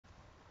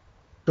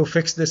To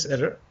fix this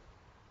error,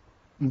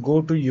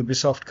 go to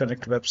Ubisoft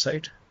Connect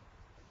website.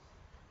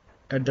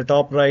 At the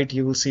top right,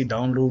 you will see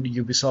download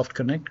Ubisoft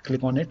Connect.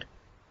 Click on it,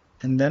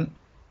 and then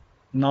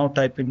now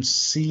type in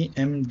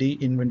CMD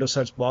in Windows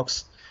search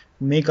box.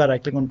 Make a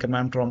right click on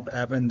command prompt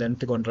app and then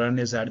click on run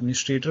as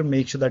administrator.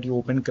 Make sure that you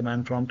open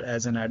command prompt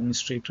as an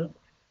administrator.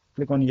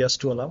 Click on yes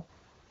to allow.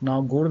 Now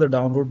go to the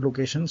download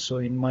location. So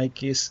in my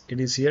case, it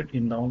is here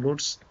in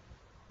downloads.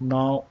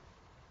 Now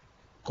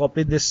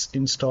copy this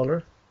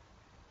installer,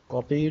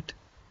 copy it,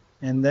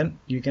 and then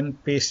you can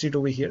paste it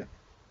over here.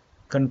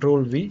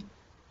 Control V,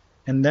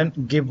 and then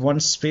give one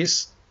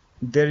space.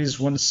 There is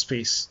one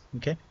space.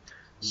 Okay.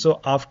 So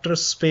after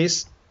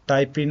space,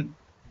 type in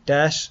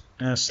dash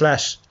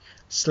slash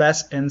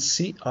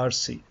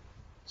 /ncrc.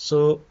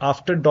 So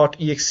after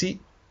 .exe,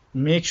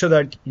 make sure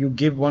that you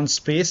give one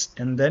space,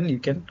 and then you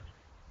can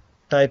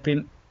type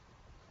in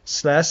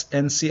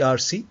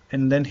 /ncrc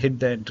and then hit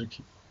the enter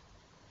key.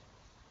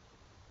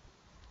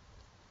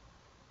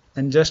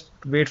 And just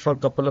wait for a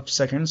couple of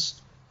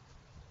seconds.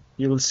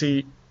 You will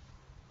see,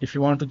 if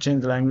you want to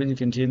change the language, you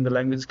can change the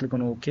language. Click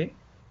on OK,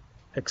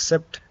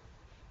 accept,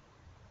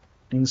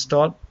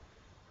 install,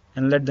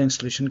 and let the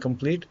installation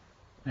complete,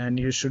 and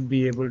you should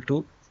be able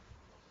to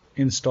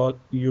install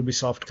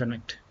Ubisoft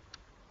Connect.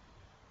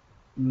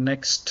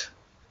 Next,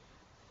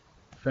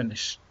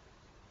 finish.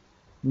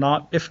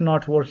 Now if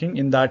not working,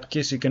 in that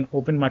case you can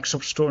open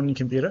Microsoft Store on your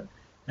computer,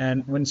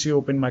 and once you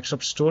open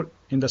Microsoft Store,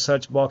 in the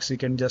search box you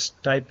can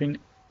just type in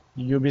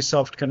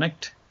Ubisoft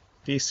Connect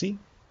PC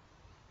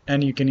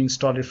and you can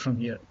install it from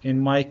here. In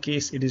my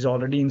case it is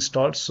already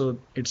installed, so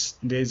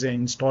there's an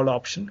install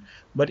option,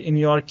 but in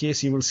your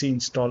case you will see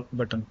install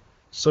button,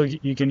 so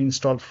you can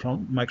install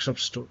from Microsoft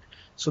Store.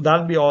 So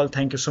that'll be all.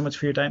 Thank you so much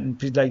for your time, and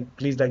please like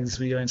this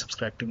video and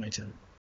subscribe to my channel.